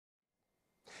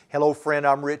Hello friend,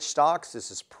 I'm Rich Stocks.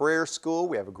 This is Prayer School.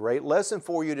 We have a great lesson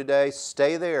for you today.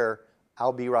 Stay there.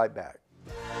 I'll be right back.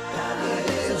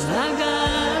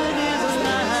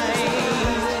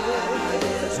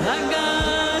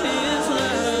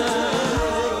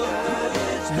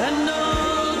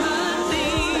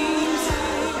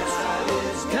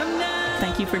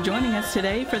 Thank you for joining us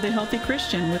today for The Healthy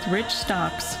Christian with Rich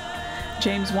Stocks.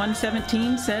 James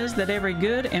 1:17 says that every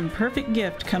good and perfect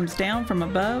gift comes down from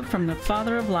above from the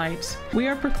Father of lights. We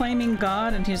are proclaiming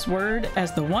God and His Word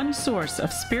as the one source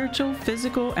of spiritual,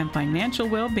 physical, and financial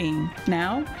well-being.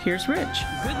 Now, here's Rich.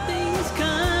 Good things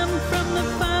come from the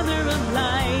Father of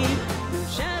light. No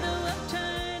shadow of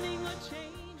turning or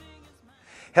changing is mine.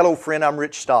 Hello friend, I'm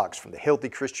Rich Stocks from the Healthy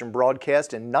Christian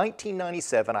broadcast. In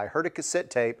 1997, I heard a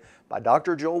cassette tape by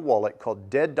Dr. Joel Wallach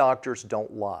called Dead Doctors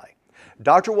Don't Lie.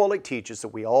 Dr. Wallach teaches that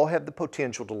we all have the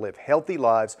potential to live healthy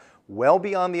lives well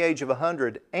beyond the age of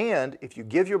 100, and if you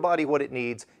give your body what it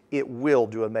needs, it will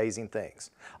do amazing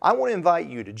things. I want to invite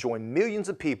you to join millions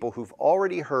of people who've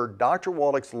already heard Dr.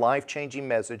 Wallach's life-changing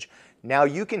message. Now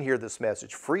you can hear this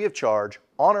message free of charge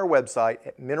on our website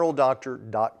at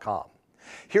mineraldoctor.com.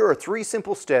 Here are 3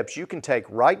 simple steps you can take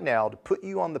right now to put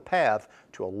you on the path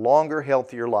to a longer,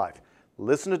 healthier life.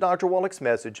 Listen to Dr. Wallach's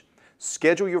message,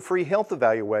 schedule your free health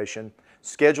evaluation,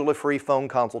 schedule a free phone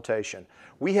consultation.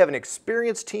 We have an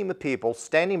experienced team of people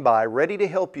standing by ready to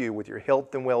help you with your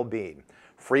health and well-being.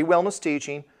 Free wellness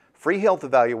teaching, free health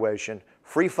evaluation,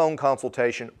 free phone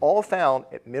consultation, all found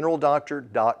at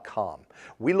mineraldoctor.com.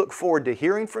 We look forward to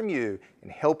hearing from you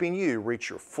and helping you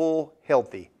reach your full,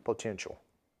 healthy potential.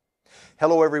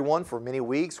 Hello everyone. For many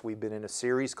weeks we've been in a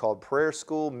series called Prayer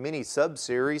School, mini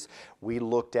sub-series. We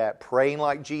looked at praying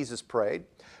like Jesus prayed.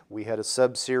 We had a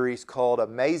sub-series called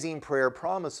Amazing Prayer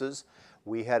Promises.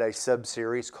 We had a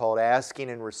sub-series called Asking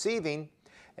and Receiving.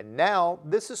 And now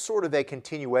this is sort of a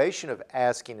continuation of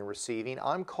Asking and Receiving.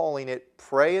 I'm calling it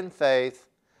Pray in Faith,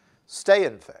 Stay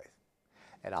in Faith.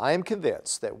 And I am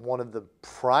convinced that one of the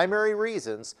primary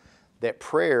reasons that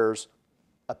prayers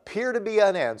appear to be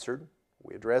unanswered,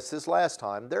 we addressed this last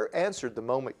time, they're answered the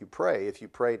moment you pray if you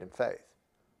prayed in faith.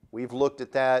 We've looked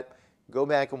at that. Go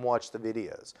back and watch the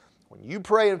videos. When you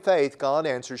pray in faith, God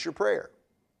answers your prayer.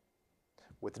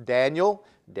 With Daniel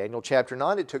chapter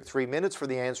 9, it took 3 minutes for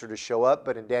the answer to show up,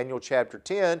 but in Daniel chapter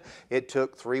 10, it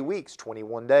took 3 weeks,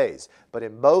 21 days. But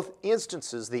in both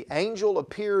instances, the angel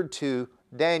appeared to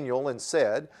Daniel and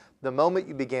said, the moment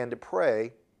you began to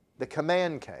pray, the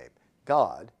command came.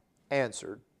 God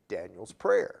answered Daniel's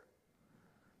prayer.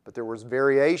 But there was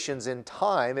variations in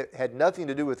time. It had nothing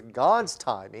to do with God's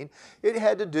timing. It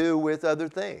had to do with other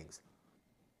things.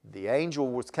 The angel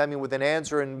was coming with an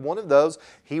answer, and one of those,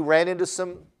 he ran into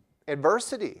some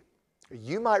adversity.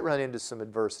 You might run into some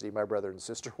adversity, my brother and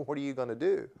sister. What are you going to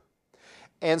do?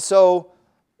 And so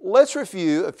let's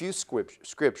review a few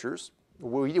scriptures.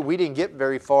 We didn't get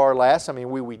very far last time. I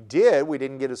mean, we did. We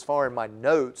didn't get as far in my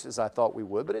notes as I thought we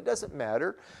would, but it doesn't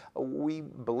matter. We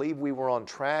believe we were on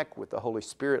track with the Holy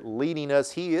Spirit leading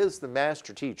us. He is the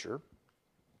master teacher.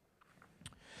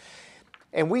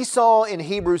 And we saw in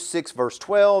Hebrews 6 verse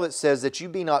 12, it says that you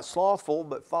be not slothful,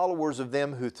 but followers of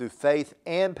them who through faith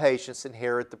and patience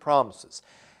inherit the promises.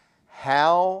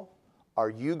 How are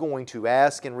you going to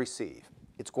ask and receive?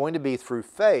 It's going to be through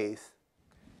faith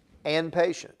and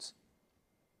patience.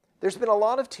 There's been a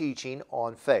lot of teaching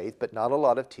on faith, but not a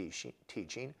lot of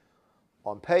teaching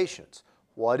on patience.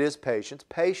 What is patience?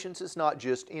 Patience is not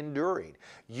just enduring.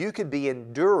 You could be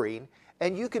enduring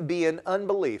and you could be in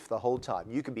unbelief the whole time.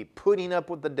 You could be putting up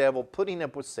with the devil, putting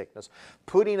up with sickness,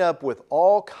 putting up with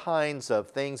all kinds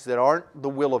of things that aren't the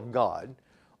will of God,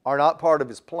 are not part of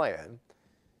His plan,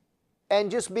 and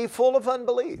just be full of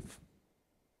unbelief.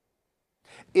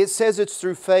 It says it's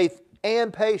through faith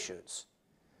and patience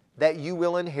that you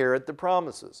will inherit the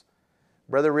promises.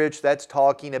 Brother Rich, that's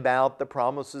talking about the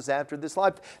promises after this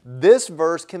life. This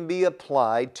verse can be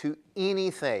applied to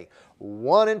anything.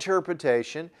 One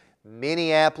interpretation,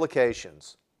 many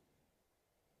applications.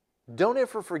 Don't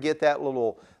ever forget that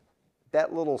little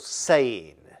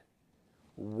saying.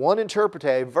 One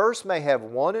interpretation. A verse may have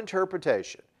one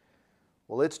interpretation.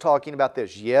 Well, it's talking about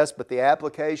this. Yes, but the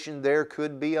application there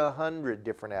could be 100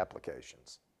 different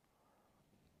applications.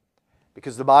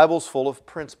 Because the Bible's full of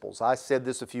principles. I said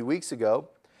this a few weeks ago.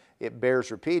 It bears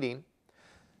repeating.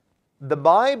 The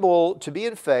Bible, to be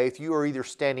in faith, you are either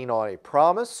standing on a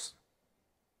promise,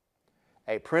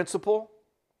 a principle,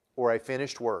 or a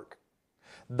finished work.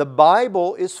 The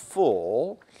Bible is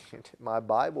full, my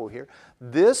Bible here,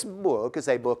 this book is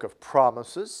a book of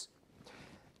promises,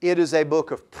 it is a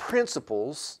book of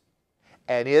principles,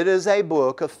 and it is a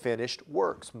book of finished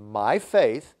works. My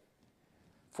faith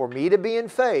For me to be in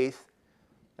faith,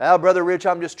 now, Brother Rich,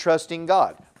 I'm just trusting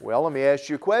God. Well, let me ask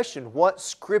you a question. What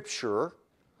scripture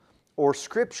or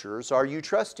scriptures are you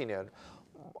trusting in?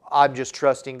 I'm just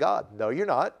trusting God. No, you're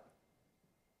not.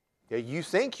 Yeah, you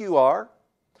think you are.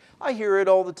 I hear it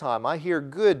all the time. I hear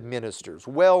good ministers,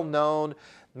 well-known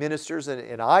ministers,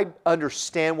 and I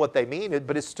understand what they mean,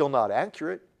 but it's still not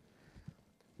accurate.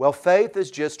 Well, faith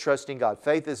is just trusting God.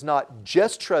 Faith is not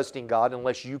just trusting God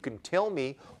unless you can tell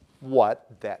me what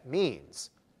that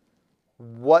means.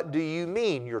 What do you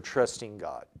mean you're trusting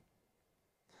God?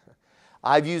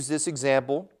 I've used this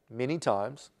example many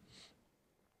times.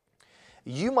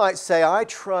 You might say, I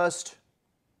trust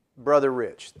Brother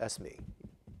Rich. That's me.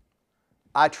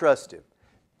 I trust him.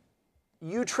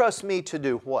 You trust me to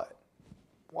do what?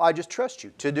 Well, I just trust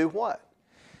you. To do what?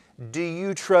 Do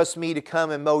you trust me to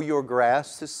come and mow your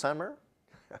grass this summer?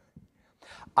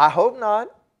 I hope not.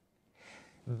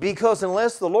 Because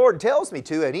unless the Lord tells me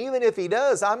to, and even if He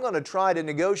does, I'm going to try to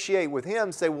negotiate with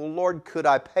Him, say, well, Lord, could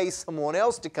I pay someone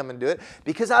else to come and do it?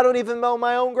 Because I don't even mow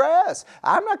my own grass.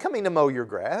 I'm not coming to mow your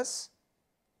grass.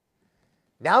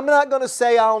 Now, I'm not going to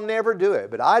say I'll never do it,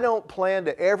 but I don't plan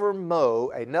to ever mow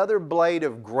another blade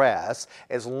of grass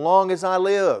as long as I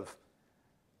live.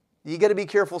 You got to be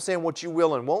careful saying what you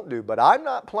will and won't do, but I'm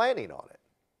not planning on it.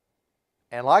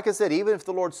 And like I said, even if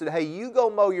the Lord said, hey, you go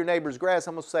mow your neighbor's grass,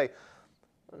 I'm going to say,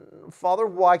 Father,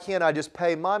 why can't I just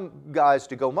pay my guys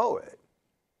to go mow it?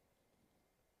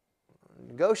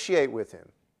 Negotiate with Him.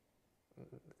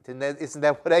 Isn't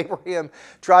that what Abraham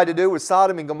tried to do with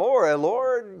Sodom and Gomorrah?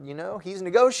 Lord, you know, he's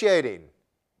negotiating.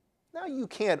 Now, you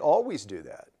can't always do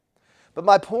that. But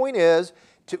my point is,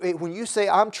 when you say,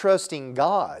 I'm trusting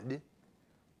God,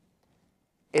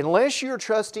 unless you're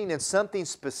trusting in something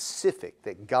specific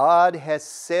that God has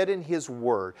said in His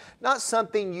Word, not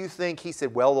something you think He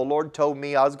said, well, the Lord told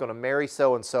me I was going to marry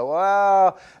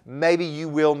so-and-so. Maybe you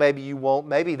will, maybe you won't.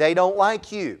 Maybe they don't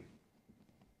like you.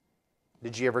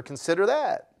 Did you ever consider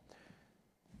that?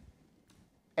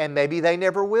 And maybe they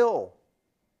never will.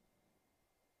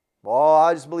 Well,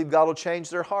 I just believe God will change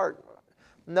their heart.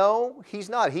 No, He's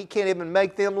not. He can't even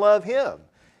make them love Him,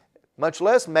 much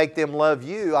less make them love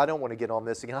you. I don't want to get on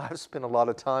this again. I've spent a lot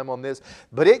of time on this,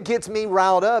 but it gets me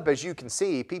riled up, as you can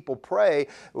see. People pray.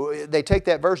 They take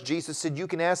that verse, Jesus said, you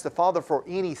can ask the Father for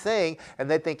anything,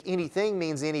 and they think anything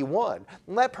means anyone.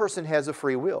 And that person has a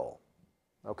free will.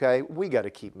 Okay? We got to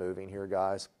keep moving here,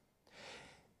 guys.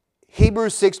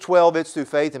 Hebrews 6:12, it's through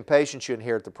faith and patience you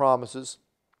inherit the promises.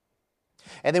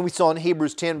 And then we saw in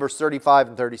Hebrews 10, verse 35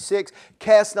 and 36,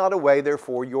 cast not away,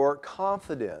 therefore, your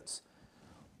confidence.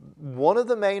 One of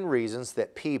the main reasons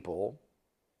that people,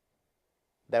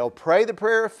 they'll pray the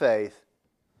prayer of faith,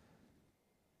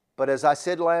 but as I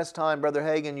said last time, Brother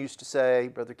Hagin used to say,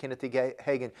 Brother Kenneth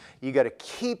Hagin, you got to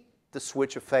keep the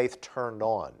switch of faith turned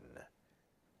on.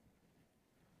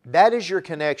 That is your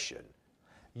connection.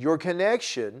 Your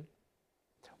connection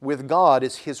with God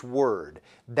is His Word.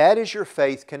 That is your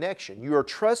faith connection. You are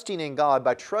trusting in God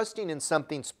by trusting in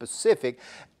something specific.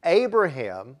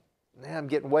 Abraham, I'm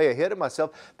getting way ahead of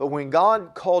myself, but when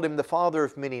God called him the father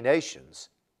of many nations,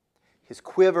 his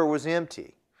quiver was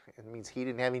empty. It means he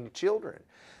didn't have any children.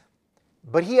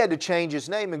 But he had to change his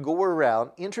name and go around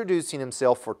introducing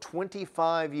himself for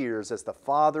 25 years as the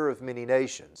father of many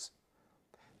nations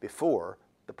before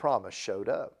the promise showed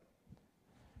up.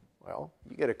 Well,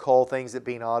 you got to call things that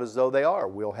be not as though they are.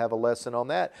 We'll have a lesson on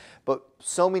that. But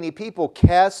so many people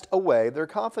cast away their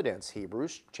confidence.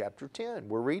 Hebrews chapter 10,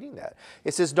 we're reading that.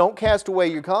 It says, don't cast away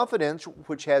your confidence,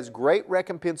 which has great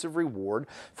recompense of reward,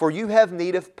 for you have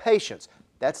need of patience.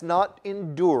 That's not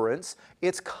endurance,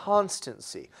 it's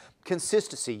constancy,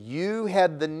 consistency. You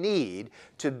had the need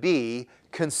to be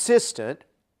consistent,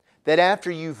 that after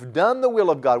you've done the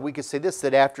will of God, we could say this,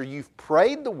 that after you've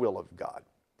prayed the will of God,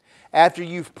 after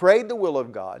you've prayed the will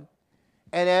of God,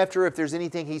 and after if there's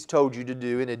anything He's told you to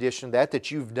do in addition to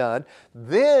that you've done,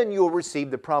 then you'll receive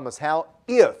the promise. How?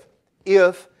 If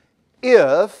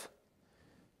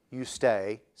you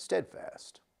stay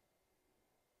steadfast.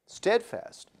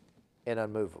 Steadfast and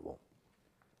unmovable.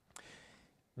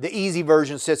 The easy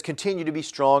version says, continue to be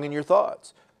strong in your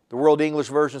thoughts. The World English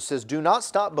Version says, do not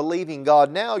stop believing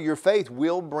God now. Your faith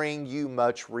will bring you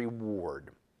much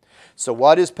reward. So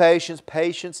what is patience?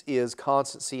 Patience is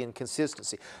constancy and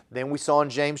consistency. Then we saw in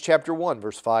James chapter 1,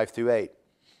 verse 5 through 8.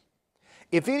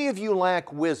 If any of you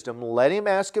lack wisdom, let him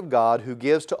ask of God, who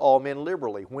gives to all men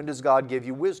liberally. When does God give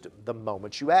you wisdom? The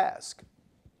moment you ask.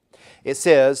 It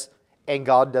says, and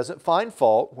God doesn't find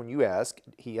fault when you ask.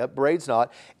 He upbraids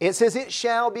not. It says, it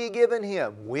shall be given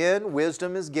him. When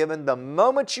wisdom is given, the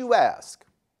moment you ask,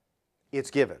 it's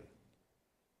given.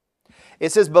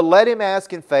 It says, but let him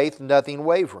ask in faith, nothing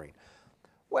wavering.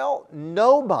 Well,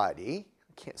 nobody,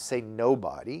 I can't say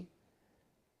nobody,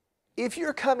 if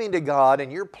you're coming to God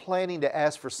and you're planning to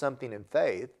ask for something in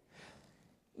faith,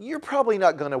 you're probably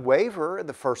not going to waver in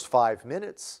the first 5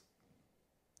 minutes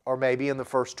or maybe in the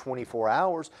first 24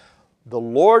 hours. The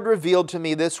Lord revealed to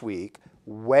me this week,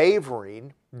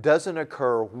 wavering doesn't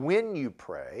occur when you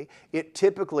pray. It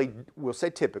typically, we'll say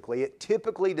typically, it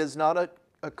typically does not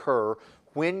occur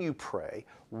when you pray.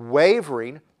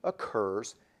 Wavering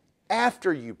occurs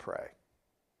after you pray.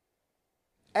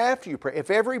 After you pray. If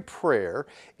every prayer,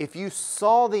 if you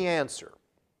saw the answer,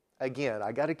 again,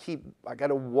 I got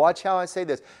to watch how I say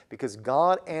this, because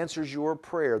God answers your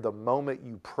prayer the moment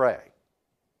you pray.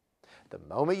 The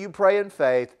moment you pray in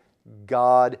faith,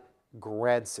 God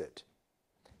grants it.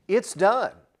 It's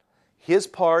done. His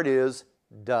part is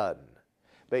done.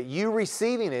 But you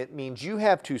receiving it means you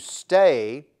have to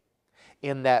stay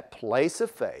in that place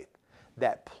of faith,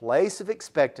 that place of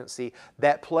expectancy,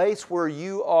 that place where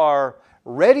you are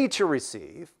ready to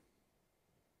receive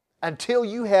until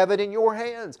you have it in your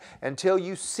hands, until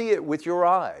you see it with your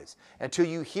eyes, until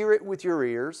you hear it with your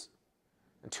ears,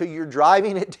 until you're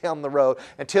driving it down the road,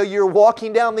 until you're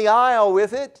walking down the aisle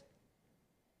with it.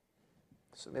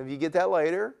 Some of you get that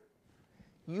later.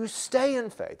 You stay in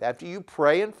faith. After you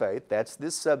pray in faith, that's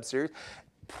this sub-series,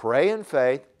 pray in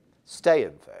faith, stay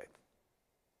in faith.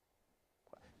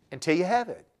 Until you have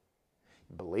it.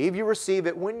 Believe you receive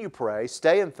it when you pray,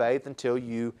 stay in faith until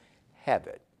you have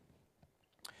it.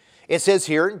 It says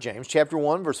here in James chapter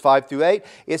 1, verse 5 through 8,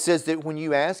 it says that when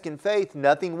you ask in faith,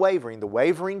 nothing wavering. The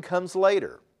wavering comes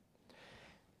later.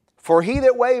 For he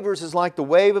that wavers is like the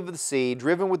wave of the sea,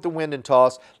 driven with the wind and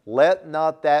tossed. Let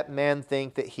not that man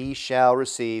think that he shall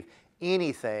receive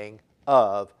anything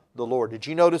of the Lord. Did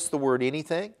you notice the word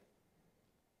anything?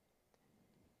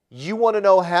 You want to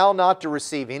know how not to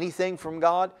receive anything from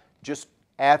God? Just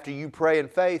after you pray in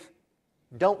faith,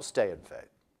 don't stay in faith.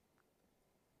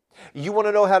 You want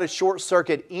to know how to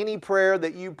short-circuit any prayer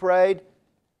that you prayed?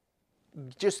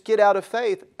 Just get out of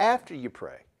faith after you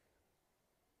pray.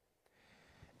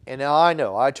 And now I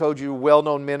know, I told you, a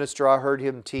well-known minister, I heard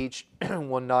him teach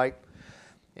one night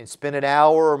and spend an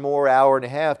hour or more, hour and a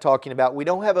half talking about we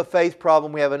don't have a faith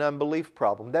problem, we have an unbelief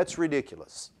problem. That's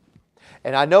ridiculous.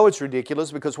 And I know it's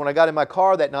ridiculous because when I got in my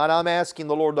car that night, I'm asking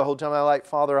the Lord the whole time. I'm like,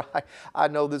 Father, I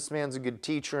know this man's a good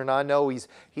teacher, and I know he's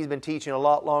been teaching a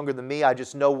lot longer than me. I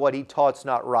just know what he taught's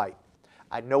not right.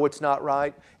 I know it's not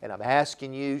right, and I'm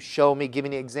asking you, show me, give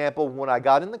me an example. When I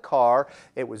got in the car,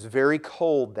 it was very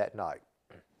cold that night.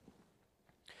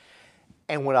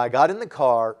 And when I got in the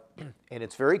car, and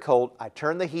it's very cold, I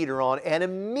turned the heater on, and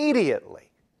immediately,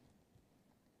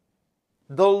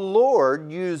 the Lord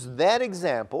used that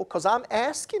example, because I'm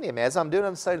asking Him as I'm doing it.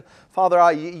 I'm saying,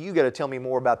 Father, you got to tell me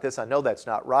more about this. I know that's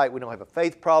not right. We don't have a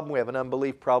faith problem. We have an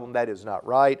unbelief problem. That is not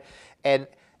right. And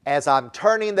as I'm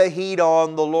turning the heat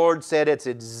on, the Lord said, it's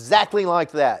exactly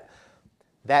like that.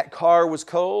 That car was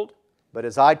cold, but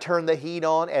as I turned the heat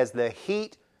on, as the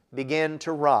heat began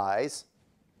to rise,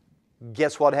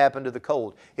 guess what happened to the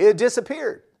cold? It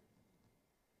disappeared.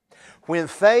 When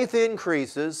faith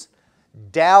increases,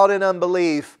 doubt and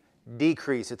unbelief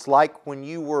decrease. It's like when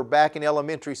you were back in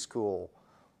elementary school,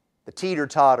 the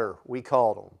teeter-totter, we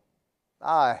called them.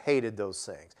 I hated those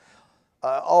things.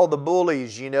 All the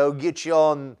bullies, get you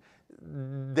on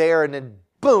there and then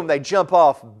boom, they jump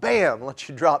off, bam, let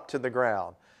you drop to the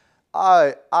ground.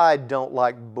 I don't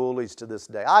like bullies to this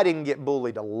day. I didn't get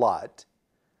bullied a lot,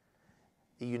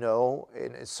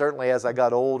 and certainly as I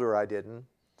got older, I didn't.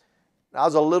 I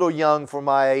was a little young for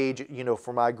my age,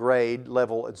 for my grade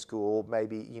level in school,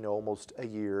 maybe, almost a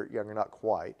year younger, not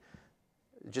quite.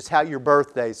 Just how your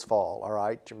birthdays fall, all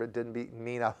right? It didn't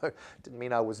mean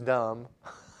I was dumb.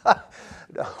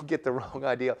 Don't get the wrong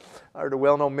idea. I heard a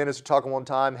well-known minister talking one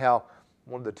time how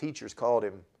one of the teachers called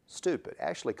him stupid.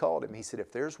 Actually called him. He said, if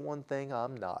there's one thing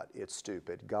I'm not, it's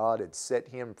stupid. God had set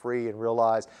him free and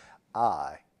realized,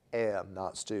 I am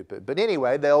not stupid. But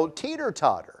anyway, the old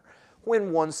teeter-totter.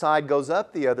 When one side goes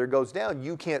up, the other goes down.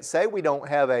 You can't say we don't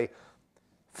have a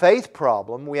faith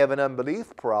problem, we have an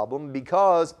unbelief problem,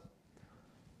 because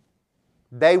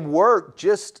they work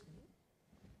just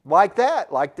like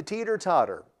that, like the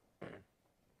teeter-totter.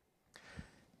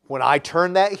 When I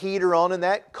turned that heater on in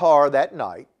that car that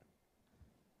night,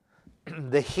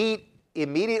 the heat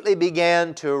immediately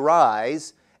began to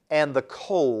rise and the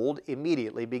cold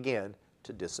immediately began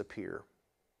to disappear.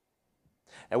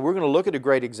 And we're going to look at a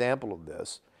great example of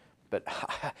this, but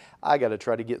I got to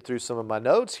try to get through some of my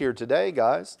notes here today,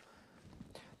 guys.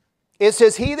 It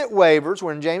says, he that wavers,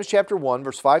 we're in James chapter 1,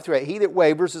 verse 5 through 8, he that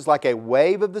wavers is like a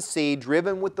wave of the sea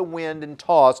driven with the wind and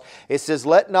tossed. It says,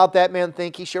 let not that man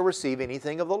think he shall receive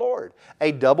anything of the Lord.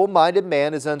 A double-minded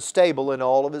man is unstable in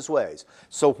all of his ways.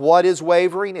 So what is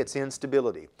wavering? It's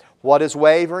instability. What is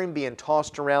wavering? Being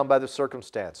tossed around by the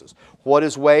circumstances. What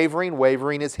is wavering?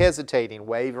 Wavering is hesitating.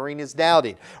 Wavering is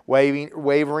doubting.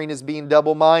 Wavering is being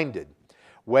double-minded.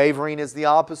 Wavering is the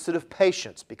opposite of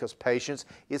patience, because patience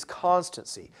is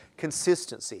constancy,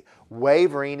 consistency.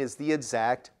 Wavering is the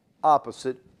exact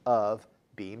opposite of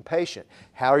being patient.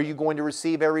 How are you going to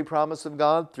receive every promise of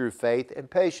God? Through faith and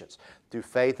patience, through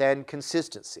faith and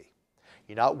consistency.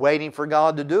 You're not waiting for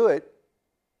God to do it.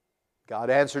 God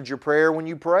answered your prayer when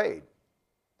you prayed.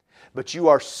 But you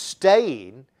are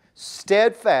staying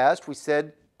steadfast. We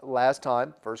said last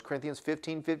time, 1 Corinthians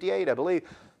 15:58, I believe,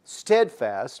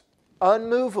 steadfast,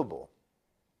 unmovable.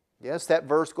 Yes, that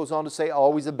verse goes on to say,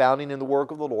 always abounding in the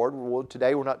work of the Lord. Well,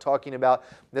 today we're not talking about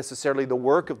necessarily the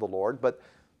work of the Lord, but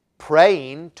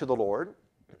praying to the Lord.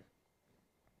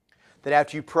 That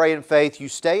after you pray in faith, you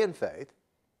stay in faith,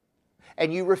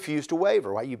 and you refuse to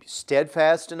waver. Right? You be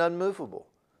steadfast and unmovable.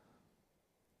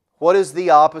 What is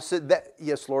the opposite?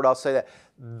 Yes, Lord, I'll say that.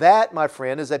 That, my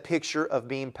friend, is a picture of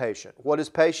being patient. What is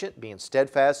patient? Being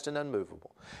steadfast and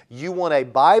unmovable. You want a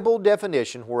Bible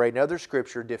definition where another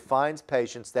Scripture defines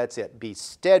patience. That's it. Be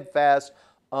steadfast,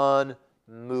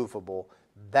 unmovable.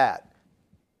 That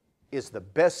is the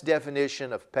best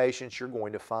definition of patience you're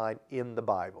going to find in the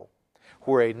Bible,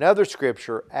 where another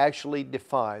Scripture actually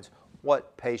defines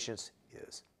what patience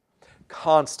is.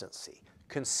 Constancy,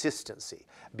 consistency,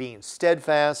 being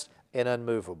steadfast and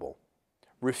unmovable,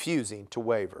 refusing to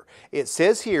waver. It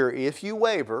says here, if you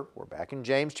waver, we're back in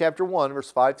James chapter 1, verse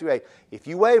 5 through 8, if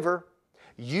you waver,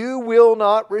 you will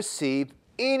not receive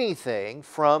anything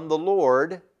from the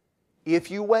Lord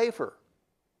if you waver.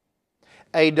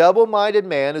 A double-minded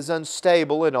man is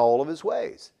unstable in all of his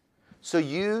ways. So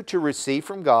you, to receive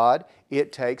from God,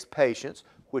 it takes patience,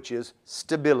 which is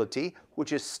stability,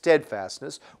 which is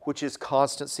steadfastness, which is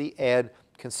constancy and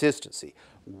consistency.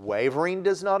 Wavering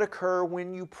does not occur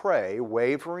when you pray.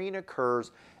 Wavering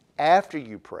occurs after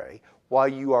you pray, while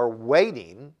you are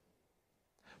waiting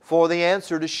for the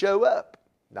answer to show up.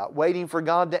 Not waiting for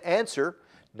God to answer,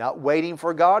 not waiting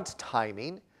for God's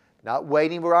timing, not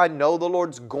waiting for, I know the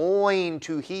Lord's going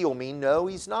to heal me. No,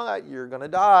 He's not. You're going to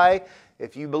die.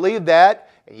 If you believe that,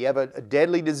 and you have a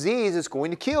deadly disease, it's going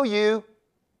to kill you.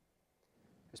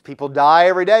 There's people die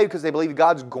every day because they believe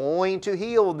God's going to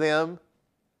heal them.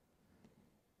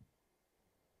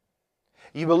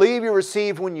 You believe you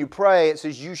receive when you pray. It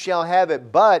says you shall have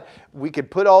it, but we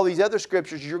could put all these other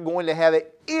scriptures. You're going to have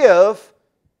it if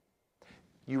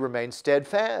you remain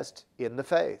steadfast in the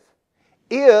faith.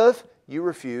 If you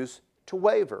refuse to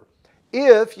waver.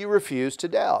 If you refuse to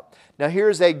doubt. Now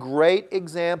here's a great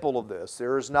example of this.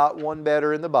 There is not one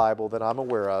better in the Bible that I'm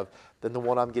aware of than the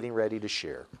one I'm getting ready to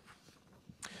share.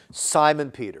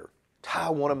 Simon Peter.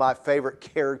 One of my favorite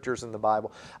characters in the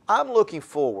Bible. I'm looking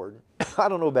forward, I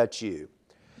don't know about you,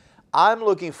 I'm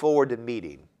looking forward to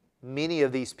meeting many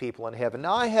of these people in heaven.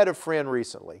 Now, I had a friend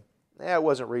recently. It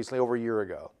wasn't recently, over a year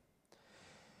ago.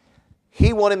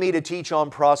 He wanted me to teach on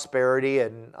prosperity,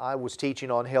 and I was teaching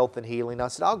on health and healing. I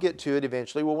said, I'll get to it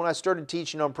eventually. Well, when I started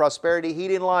teaching on prosperity, he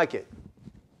didn't like it.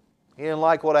 He didn't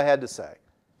like what I had to say.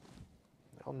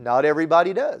 Well, not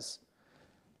everybody does.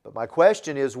 But my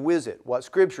question is, what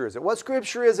Scripture is it? What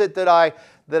Scripture is it that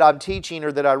I'm teaching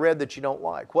or that I read that you don't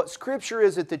like? What Scripture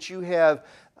is it that you have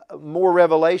more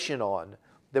revelation on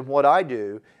than what I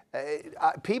do?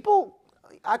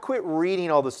 I quit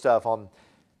reading all the stuff on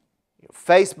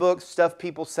Facebook, stuff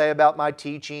people say about my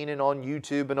teaching, and on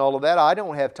YouTube and all of that. I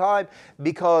don't have time,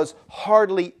 because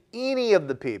hardly any of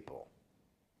the people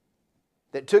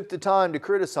that took the time to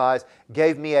criticize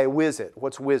gave me a WISIT.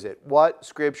 What's WISIT? What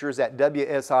Scripture is that?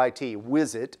 W-S-I-T,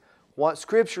 WISIT. What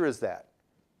Scripture is that?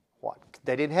 What?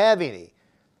 They didn't have any.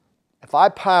 If I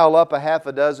pile up a half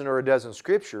a dozen or a dozen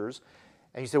Scriptures,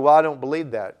 and you say, well, I don't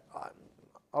believe that.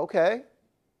 Okay.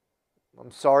 I'm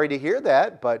sorry to hear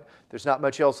that, but there's not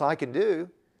much else I can do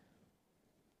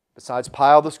besides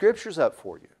pile the Scriptures up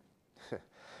for you.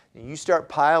 You start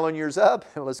piling yours up,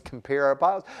 and let's compare our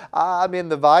piles. I'm in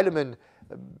the vitamin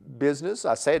business.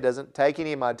 I say it doesn't take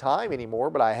any of my time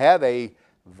anymore, but I have a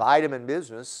vitamin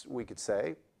business, we could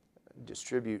say,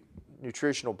 distribute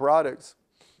nutritional products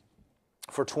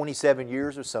for 27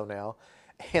 years or so now.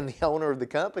 And the owner of the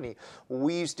company,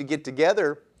 we used to get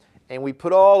together and we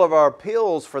put all of our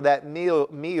pills for that meal,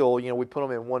 we put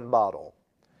them in one bottle.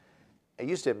 I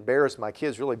used to embarrass my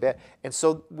kids really bad. And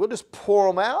so we'll just pour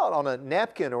them out on a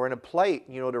napkin or in a plate,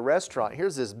 you know, at a restaurant.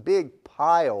 Here's this big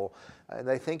pile, and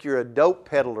they think you're a dope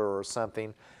peddler or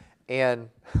something. And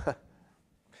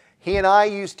he and I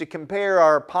used to compare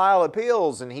our pile of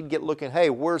pills, and he'd get looking, hey,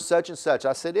 where's such and such?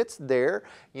 I said, it's there,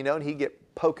 you know, and he'd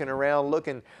get poking around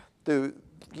looking through.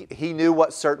 He knew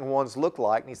what certain ones looked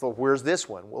like, and he said, where's this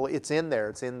one? Well, it's in there.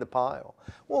 It's in the pile.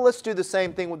 Well, let's do the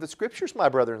same thing with the Scriptures, my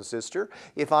brother and sister.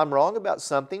 If I'm wrong about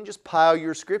something, just pile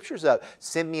your Scriptures up.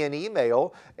 Send me an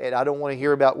email, and I don't want to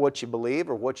hear about what you believe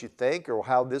or what you think or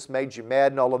how this made you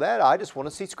mad and all of that. I just want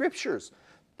to see Scriptures.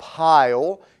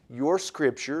 Pile your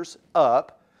Scriptures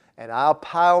up, and I'll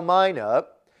pile mine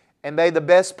up, and may the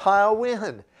best pile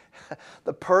win.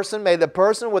 May the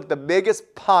person with the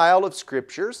biggest pile of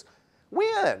Scriptures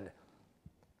win.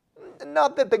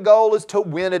 Not that the goal is to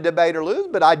win a debate or lose,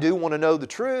 but I do want to know the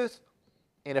truth.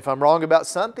 And if I'm wrong about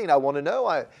something, I want to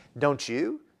know. Don't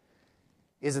you?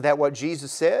 Isn't that what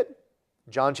Jesus said?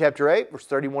 John chapter 8, verse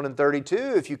 31 and 32,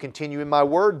 if you continue in my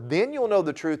word, then you'll know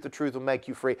the truth will make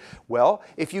you free. Well,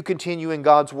 if you continue in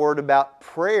God's word about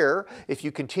prayer, if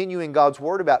you continue in God's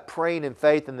word about praying in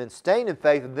faith and then staying in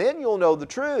faith, then you'll know the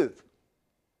truth.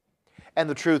 And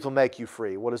the truth will make you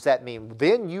free. What does that mean?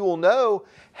 Then you will know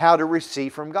how to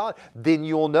receive from God. Then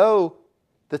you'll know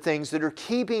the things that are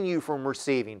keeping you from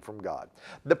receiving from God.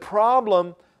 The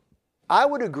problem, I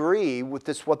would agree with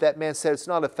this, what that man said, it's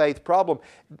not a faith problem.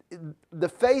 The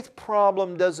faith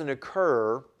problem doesn't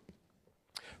occur.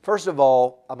 First of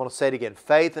all, I'm going to say it again,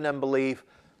 faith and unbelief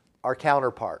are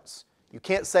counterparts. You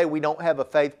can't say we don't have a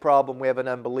faith problem, we have an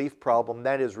unbelief problem.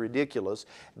 That is ridiculous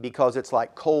because it's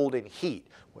like cold and heat.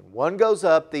 When one goes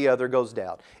up, the other goes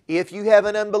down. If you have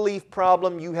an unbelief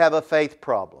problem, you have a faith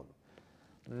problem.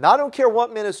 And I don't care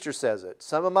what minister says it.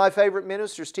 Some of my favorite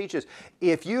ministers teach us,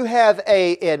 if you have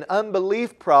an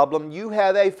unbelief problem, you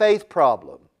have a faith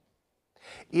problem.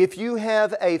 If you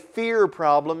have a fear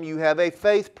problem, you have a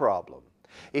faith problem.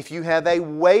 If you have a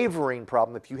wavering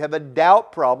problem, if you have a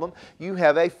doubt problem, you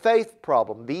have a faith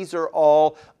problem. These are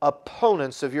all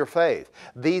opponents of your faith.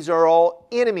 These are all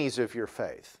enemies of your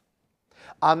faith.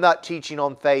 I'm not teaching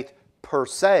on faith per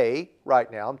se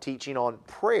right now. I'm teaching on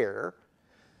prayer.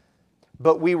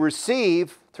 But we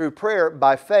receive through prayer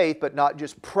by faith, but not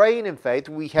just praying in faith.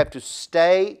 We have to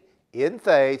stay in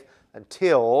faith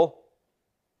until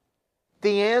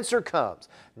the answer comes.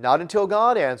 Not until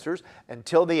God answers,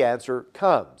 until the answer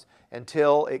comes.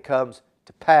 Until it comes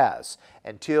to pass.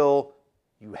 Until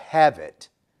you have it.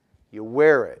 You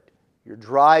wear it. You're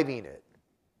driving it.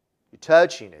 You're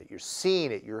touching it. You're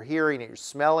seeing it. You're hearing it. You're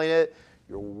smelling it.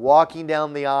 You're walking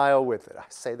down the aisle with it. I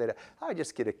say that, I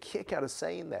just get a kick out of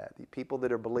saying that. The people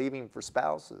that are believing for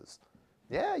spouses.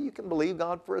 Yeah, you can believe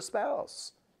God for a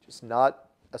spouse. Just not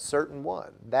a certain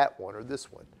one. That one or this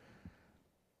one.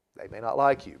 They may not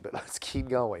like you, but let's keep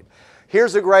going.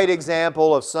 Here's a great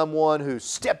example of someone who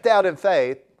stepped out in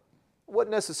faith. It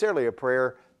wasn't necessarily a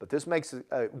prayer, but this makes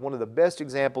one of the best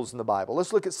examples in the Bible.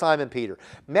 Let's look at Simon Peter.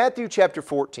 Matthew chapter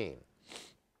 14,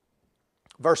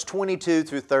 verse 22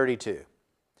 through 32.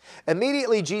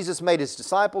 Immediately Jesus made his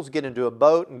disciples get into a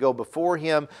boat and go before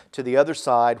him to the other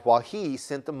side while he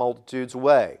sent the multitudes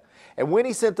away. And when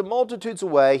he sent the multitudes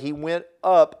away, he went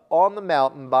up on the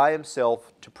mountain by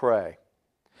himself to pray.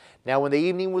 Now when the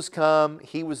evening was come,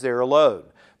 he was there alone.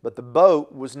 But the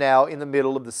boat was now in the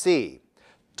middle of the sea,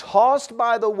 tossed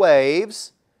by the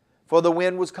waves, for the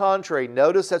wind was contrary.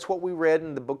 Notice that's what we read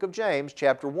in the book of James,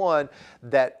 chapter 1,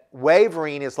 that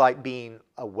wavering is like being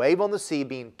a wave on the sea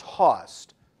being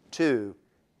tossed to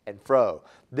and fro.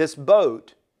 This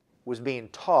boat was being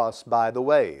tossed by the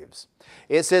waves.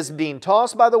 It says, being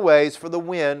tossed by the waves, for the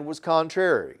wind was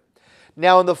contrary.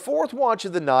 Now in the fourth watch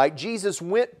of the night, Jesus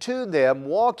went to them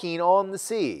walking on the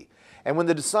sea. And when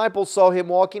the disciples saw him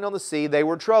walking on the sea, they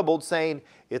were troubled, saying,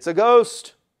 it's a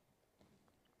ghost.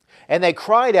 And they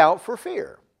cried out for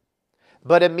fear.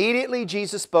 But immediately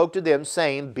Jesus spoke to them,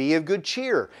 saying, be of good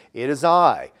cheer, it is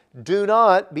I. Do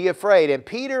not be afraid. And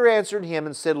Peter answered him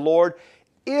and said, Lord,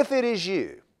 if it is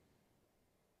you,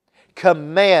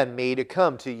 command me to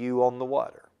come to you on the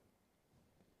water.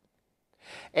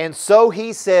 And so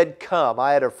he said, come.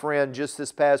 I had a friend just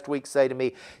this past week say to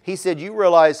me, he said, you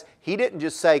realize he didn't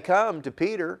just say come to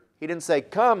Peter. He didn't say,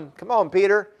 come on,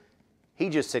 Peter. He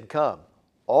just said, come.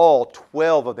 All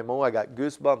 12 of them. Oh, I got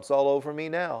goosebumps all over me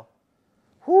now.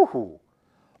 Whoo-hoo.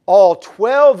 All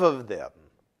 12 of them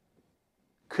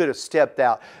could have stepped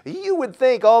out. You would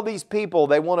think all these people,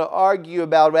 they want to argue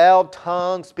about, well,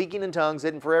 tongues, speaking in tongues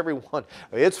isn't for everyone.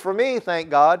 It's for me, thank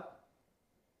God.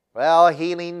 Well,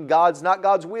 healing, God's not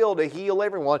God's will to heal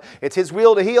everyone. It's His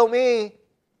will to heal me.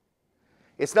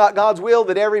 It's not God's will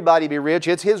that everybody be rich.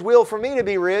 It's His will for me to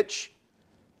be rich.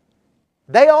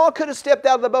 They all could have stepped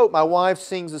out of the boat. My wife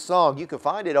sings a song. You can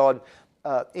find it on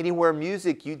anywhere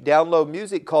music. You download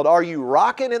music called Are You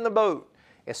Rockin' in the Boat?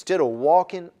 Instead of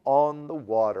walking on the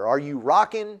water. Are you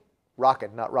rocking?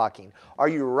 Rocking, not rocking. Are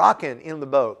you rocking in the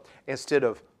boat instead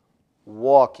of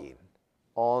walking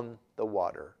on the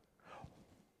water?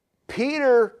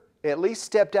 Peter at least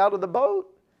stepped out of the boat.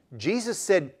 Jesus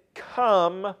said,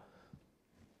 come.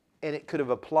 And it could have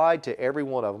applied to every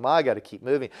one of them. I got to keep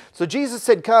moving. So Jesus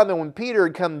said, come. And when Peter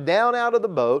had come down out of the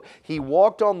boat, he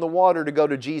walked on the water to go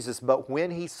to Jesus. But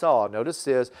when he saw, notice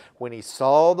this, when he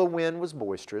saw the wind was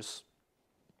boisterous,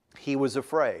 he was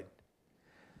afraid.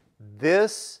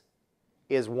 This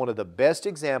is one of the best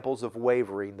examples of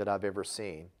wavering that I've ever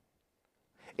seen.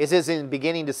 It says, in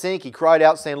beginning to sink, he cried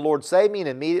out, saying, Lord, save me. And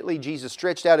immediately Jesus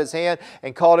stretched out His hand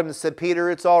and called him and said, Peter,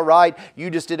 it's all right.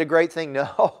 You just did a great thing.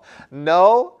 No,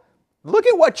 no. Look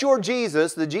at what your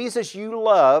Jesus, the Jesus you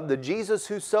love, the Jesus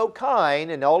who's so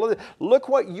kind and all of that. Look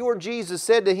what your Jesus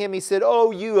said to him. He said, oh,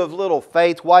 you of little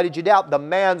faith, why did you doubt? The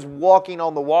man's walking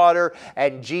on the water,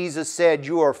 and Jesus said,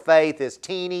 your faith is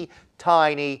teeny,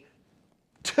 tiny,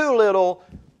 too little.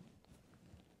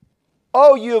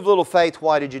 Oh, you of little faith,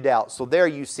 why did you doubt? So there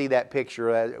you see that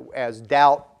picture as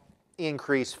doubt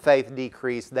increase, faith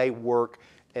decrease. They work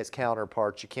as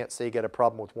counterparts. You can't say you got a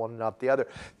problem with one and not the other.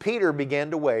 Peter began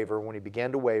to waver. When he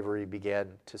began to waver, he began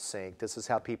to sink. This is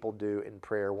how people do in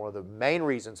prayer. One of the main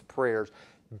reasons prayers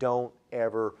don't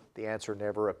ever, the answer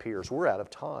never appears. We're out of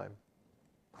time.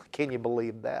 Can you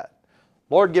believe that?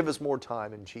 Lord, give us more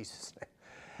time in Jesus' name.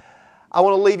 I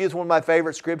want to leave you with one of my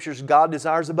favorite scriptures. God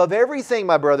desires above everything,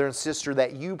 my brother and sister,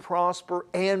 that you prosper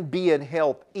and be in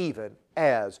health, even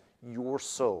as your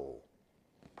soul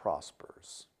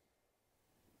prospers.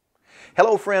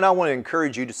 Hello friend, I want to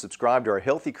encourage you to subscribe to our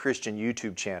Healthy Christian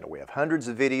YouTube channel. We have hundreds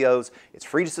of videos. It's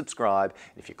free to subscribe.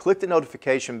 If you click the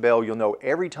notification bell, you'll know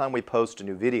every time we post a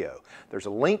new video. There's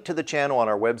a link to the channel on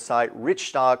our website,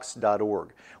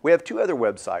 richstocks.org. We have two other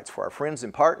websites for our friends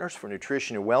and partners for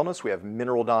nutrition and wellness. We have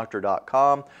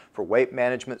mineraldoctor.com, for weight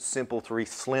management,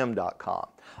 simple3slim.com.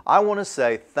 I want to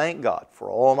say thank God for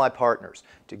all my partners.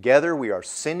 Together we are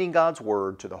sending God's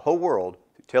Word to the whole world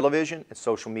through television and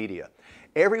social media.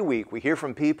 Every week we hear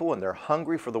from people and they're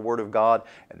hungry for the Word of God,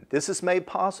 and this is made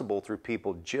possible through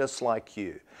people just like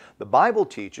you. The Bible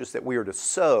teaches that we are to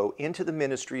sow into the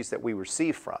ministries that we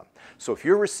receive from. So if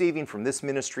you're receiving from this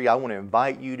ministry, I want to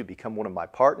invite you to become one of my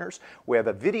partners. We have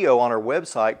a video on our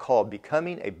website called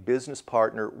Becoming a Business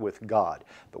Partner with God.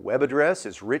 The web address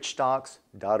is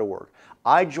richstocks.org.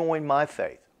 I join my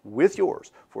faith with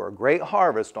yours for a great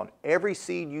harvest on every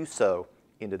seed you sow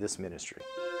into this ministry.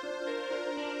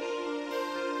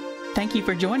 Thank you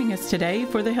for joining us today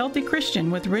for The Healthy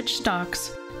Christian with Rich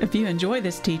Stocks. If you enjoy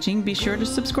this teaching, be sure to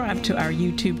subscribe to our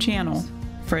YouTube channel.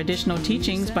 For additional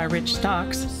teachings by Rich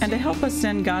Stocks and to help us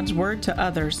send God's Word to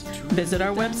others, visit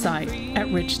our website at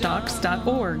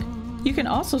richstocks.org. You can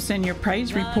also send your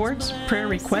praise reports, prayer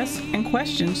requests, and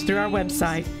questions through our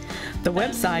website. The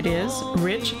website is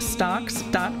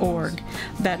richstocks.org.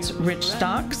 That's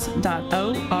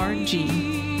richstocks.org.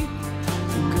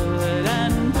 Good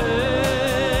and perfect.